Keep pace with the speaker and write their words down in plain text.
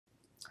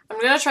I'm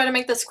going to try to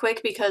make this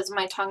quick because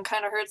my tongue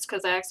kind of hurts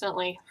because I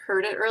accidentally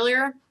heard it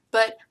earlier.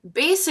 But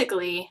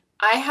basically,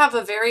 I have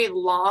a very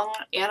long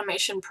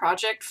animation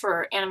project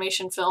for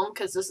animation film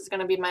because this is going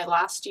to be my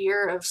last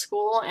year of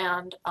school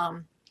and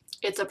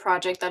it's a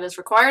project that is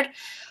required.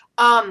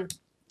 Um,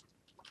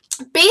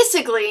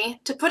 Basically,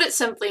 to put it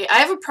simply, I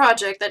have a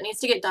project that needs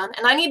to get done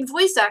and I need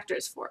voice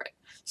actors for it.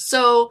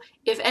 So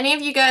if any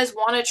of you guys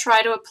want to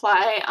try to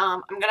apply,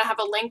 I'm going to have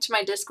a link to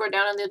my Discord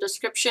down in the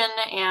description,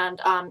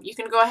 and you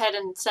can go ahead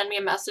and send me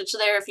a message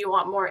there if you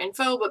want more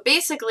info. But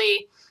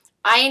basically,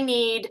 I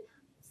need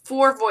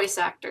 4 voice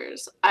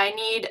actors. I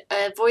need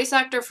a voice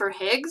actor for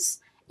Higgs,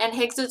 and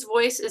Higgs's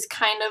voice is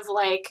kind of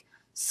like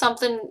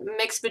something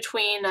mixed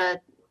between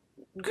a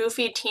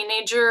goofy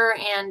teenager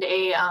and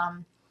a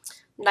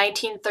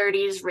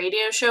 1930s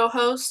radio show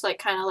host, like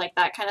kind of like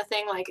that kind of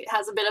thing. Like it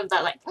has a bit of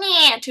that like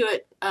meh to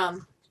it.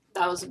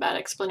 That was a bad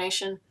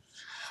explanation.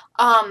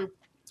 But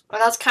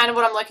that's kind of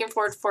what I'm looking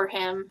for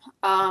him.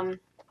 And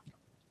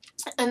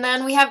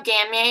then we have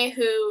Gamye,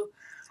 who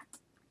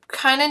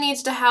kind of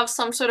needs to have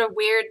some sort of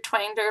weird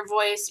twang to her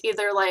voice,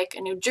 either like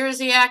a New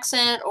Jersey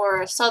accent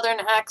or a Southern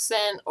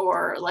accent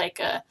or like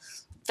a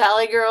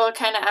Valley Girl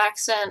kind of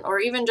accent, or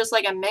even just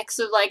like a mix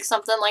of like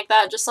something like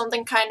that, just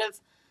something kind of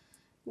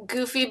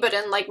goofy but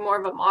in like more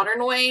of a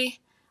modern way.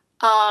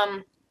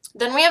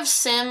 Then we have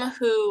Sim,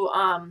 who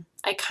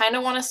I kind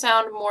of want to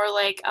sound more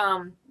like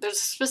there's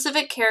a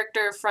specific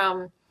character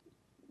from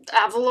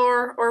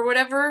Avalor or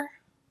whatever,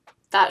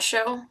 that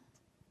show.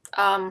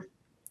 And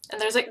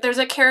there's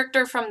a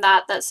character from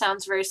that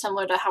sounds very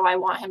similar to how I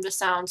want him to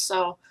sound.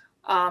 So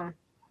I'll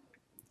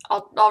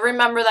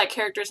remember that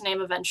character's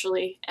name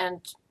eventually,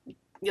 and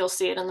you'll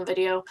see it in the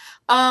video.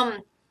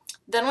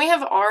 Then we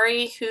have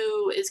Ari,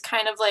 who is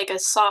kind of like a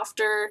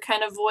softer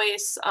kind of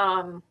voice.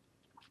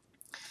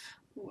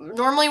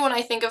 Normally when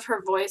I think of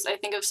her voice, I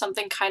think of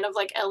something kind of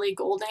like Ellie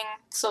Goulding.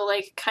 So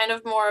like kind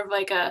of more of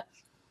like a,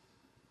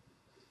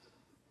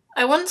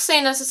 I wouldn't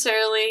say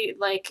necessarily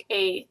like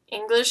a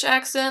English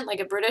accent, like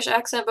a British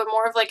accent, but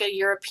more of like a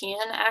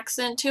European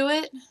accent to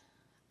it.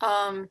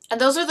 And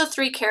those are the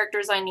 3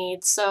 characters I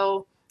need.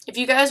 So if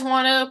you guys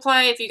want to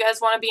apply, if you guys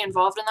want to be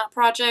involved in that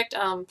project,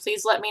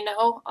 please let me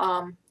know.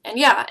 And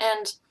yeah,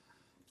 and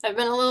I've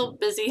been a little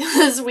busy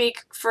this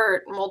week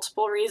for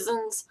multiple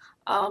reasons,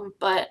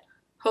 but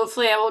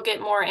hopefully I will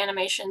get more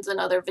animations and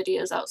other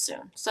videos out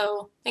soon.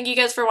 So thank you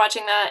guys for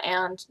watching that,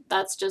 and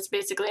that's just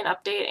basically an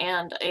update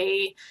and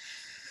a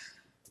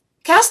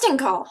casting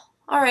call.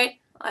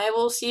 Alright, I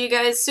will see you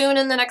guys soon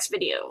in the next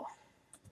video.